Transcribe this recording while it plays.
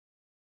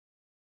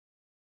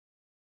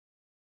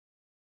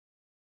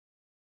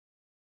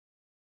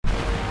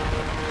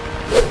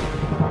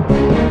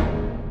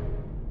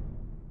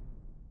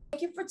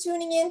thank you for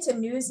tuning in to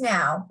News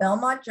Now,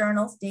 Belmont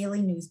Journal's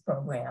daily news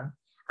program.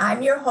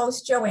 I'm your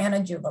host,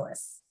 Joanna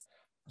Tzouvelis.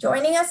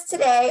 Joining us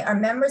today are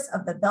members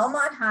of the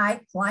Belmont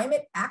High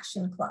Climate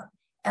Action Club,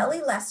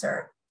 Ellie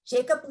Lesser,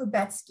 Jacob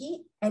Lubetsky,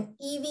 and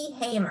Evie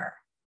Hamer.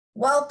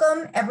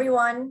 Welcome,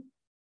 everyone.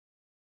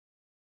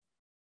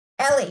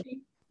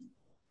 Ellie,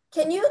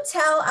 can you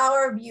tell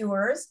our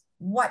viewers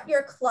what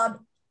your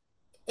club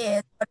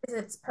is, what is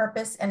its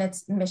purpose and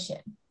its mission?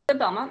 The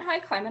Belmont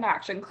High Climate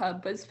Action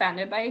Club was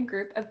founded by a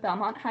group of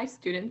Belmont High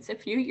students a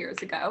few years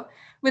ago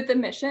with the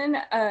mission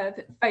of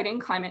fighting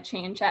climate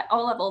change at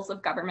all levels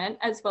of government,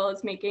 as well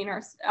as making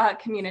our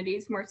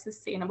communities more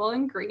sustainable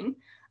and green.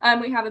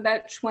 We have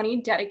about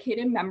 20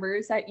 dedicated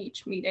members at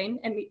each meeting,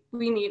 and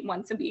we meet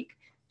once a week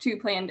to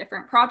plan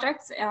different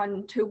projects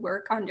and to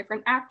work on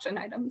different action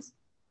items.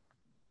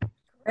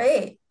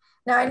 Great.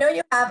 Now, I know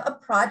you have a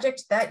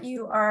project that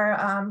you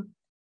are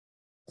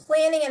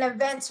planning an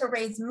event to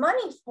raise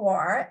money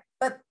for,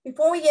 but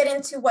before we get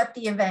into what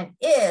the event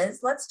is,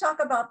 let's talk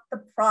about the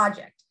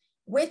project,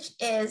 which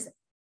is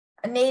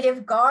a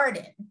native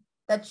garden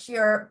that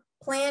you're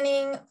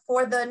planning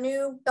for the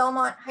new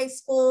Belmont High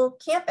School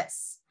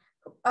campus.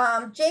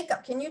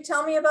 Jacob, can you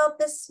tell me about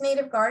this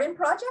native garden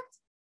project?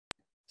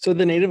 So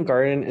the native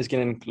garden is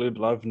going to include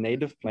a lot of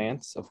native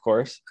plants, of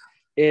course.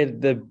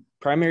 The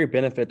primary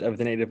benefit of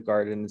the native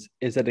gardens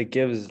is that it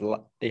gives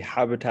a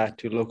habitat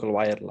to local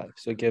wildlife.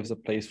 So it gives a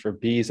place for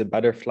bees and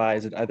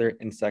butterflies and other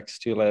insects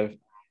to live.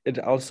 It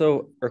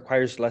also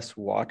requires less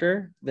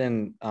water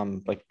than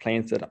like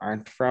plants that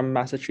aren't from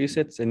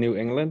Massachusetts and New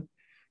England.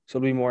 So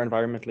it'll be more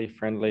environmentally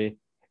friendly.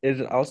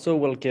 It also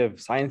will give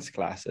science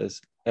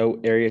classes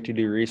an area to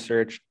do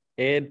research.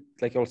 It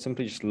will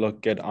simply just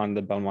look good on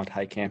the Belmont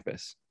High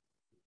campus.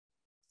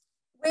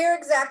 Where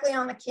exactly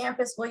on the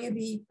campus will you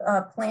be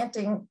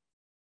planting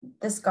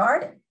this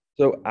garden?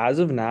 So as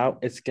of now,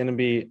 it's going to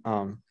be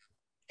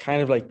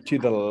kind of like to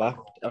the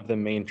left of the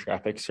main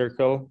traffic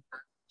circle.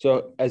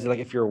 So as like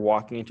if you're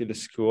walking into the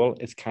school,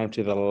 it's kind of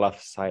to the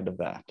left side of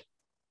that.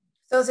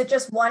 So is it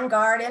just one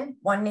garden,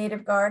 one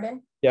native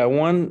garden? Yeah,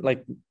 one,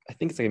 like I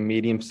think it's like a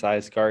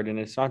medium-sized garden.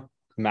 It's not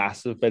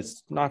massive, but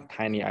it's not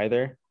tiny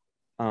either.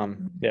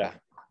 Yeah.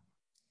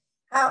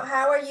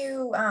 How are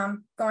you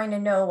going to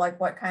know like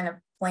what kind of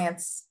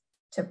plants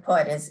to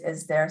put?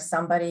 Is there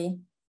somebody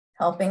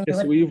helping you?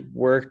 Yes, we've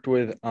worked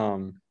with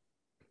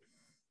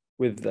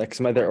like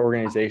some other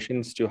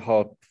organizations to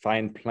help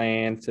find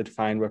plants and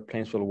find what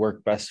plants will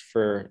work best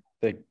for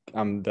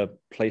the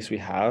place we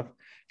have,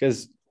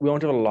 because we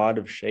won't have a lot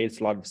of shades,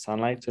 a lot of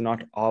sunlight, so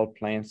not all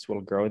plants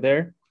will grow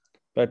there.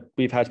 But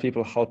we've had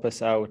people help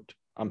us out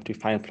to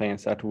find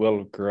plants that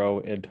will grow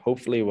and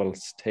hopefully will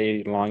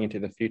stay long into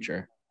the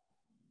future.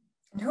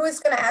 And who is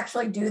going to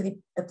actually do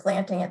the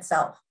planting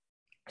itself?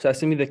 So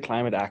that's going to be the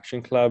Climate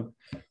Action Club.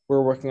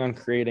 We're working on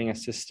creating a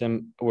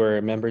system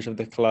where members of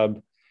the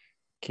club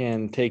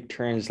can take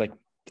turns like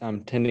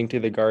tending to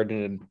the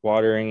garden and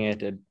watering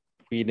it and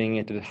weeding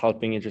it and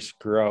helping it just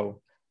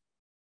grow.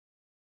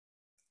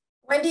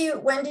 When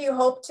do you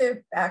hope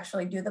to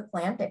actually do the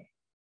planting?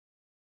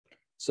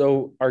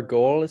 So our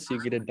goal is to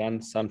get it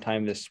done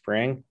sometime this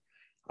spring.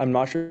 I'm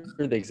not sure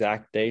the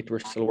exact date. We're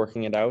still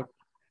working it out,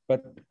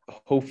 but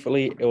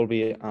hopefully it will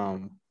be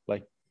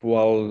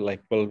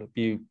we'll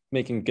be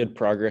making good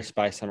progress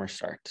by summer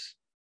starts.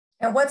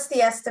 And what's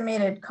the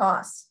estimated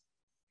cost?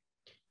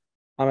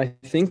 I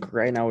think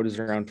right now it is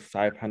around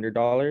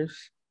 $500,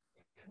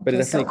 but it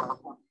definitely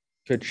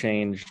could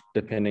change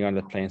depending on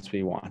the plants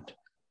we want.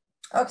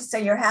 Okay, so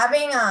you're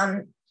having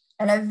an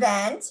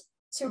event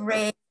to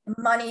raise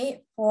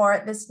money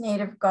for this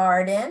native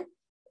garden.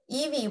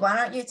 Evie, why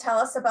don't you tell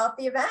us about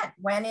the event?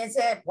 When is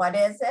it? What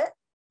is it?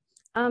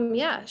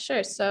 Yeah,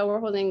 sure. So we're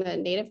holding the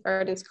Native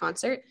Gardens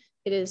concert.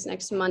 It is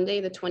next Monday,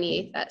 the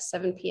 28th at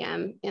 7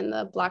 p.m. in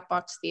the Black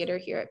Box Theater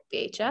here at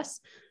BHS.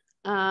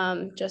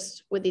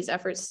 Just with these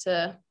efforts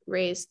to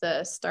raise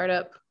the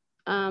startup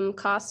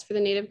costs for the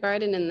native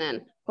garden, and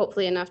then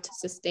hopefully enough to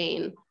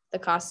sustain the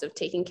cost of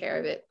taking care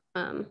of it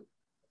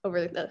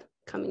over the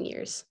coming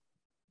years.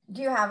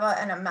 Do you have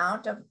an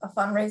amount of a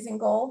fundraising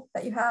goal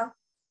that you have?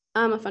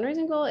 A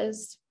fundraising goal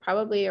is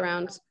probably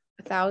around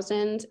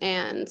 1,000,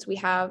 and we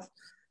have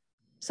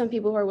some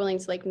people who are willing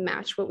to like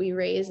match what we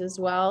raise as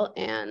well.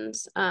 And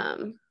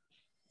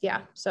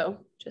yeah, so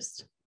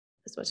just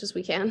as much as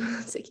we can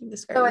to keep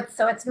this going.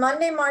 So it's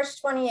Monday,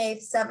 March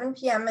 28th, 7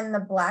 p.m. in the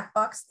Black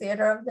Box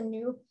Theater of the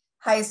new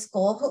high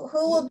school.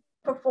 Who will be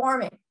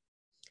performing?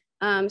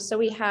 So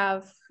we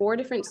have 4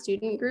 different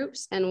student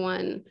groups and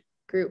one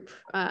group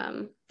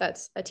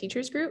that's a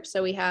teacher's group.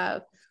 So we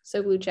have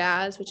So Blue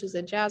Jazz, which is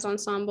a jazz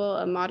ensemble,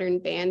 a modern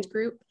band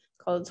group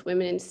called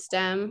Women in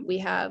STEM. We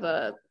have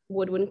a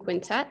woodwind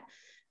quintet,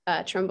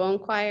 a trombone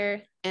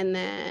choir, and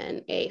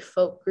then a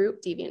folk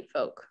group, Deviant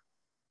Folk.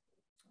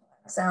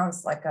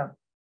 Sounds like a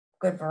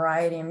good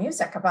variety of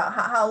music. About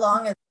how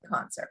long is the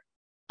concert?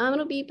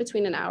 It'll be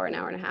between an hour and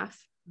a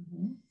half.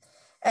 Mm-hmm.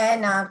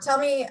 And tell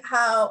me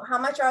how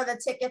much are the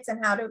tickets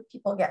and how do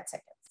people get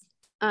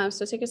tickets?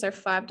 So tickets are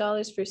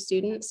 $5 for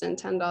students and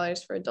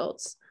 $10 for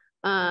adults.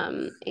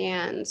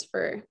 And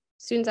for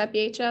students at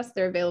BHS,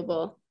 they're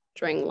available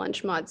during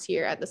lunch mods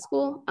here at the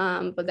school,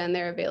 but then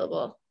they're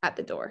available at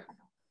the door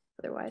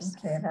otherwise.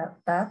 Okay,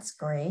 that's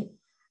great.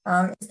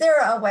 Is there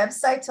a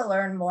website to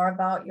learn more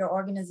about your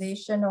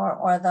organization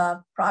or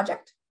the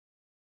project?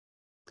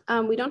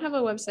 We don't have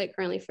a website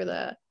currently for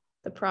the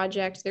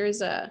project. There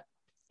is a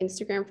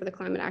Instagram for the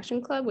Climate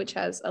Action Club, which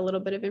has a little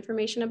bit of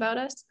information about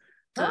us.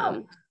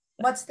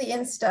 What's the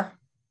Insta?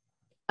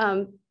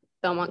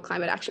 Belmont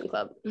Climate Action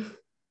Club.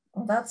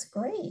 Well, that's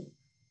great.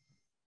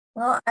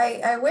 Well,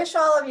 I wish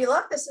all of you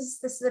luck. This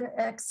is an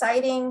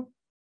exciting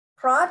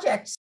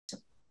project.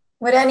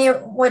 Would any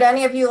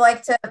of you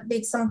like to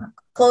make some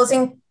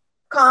closing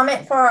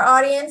comment for our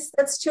audience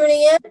that's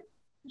tuning in?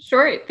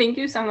 Sure. Thank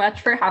you so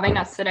much for having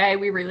us today.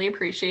 We really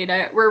appreciate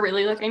it. We're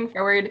really looking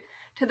forward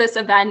to this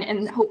event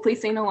and hopefully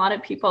seeing a lot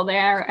of people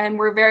there. And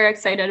we're very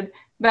excited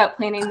about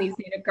planning these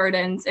native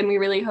gardens. And we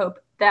really hope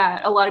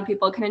that a lot of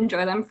people can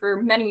enjoy them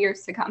for many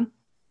years to come.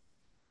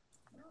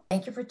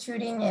 Thank you for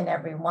tuning in,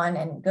 everyone,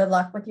 and good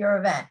luck with your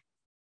event.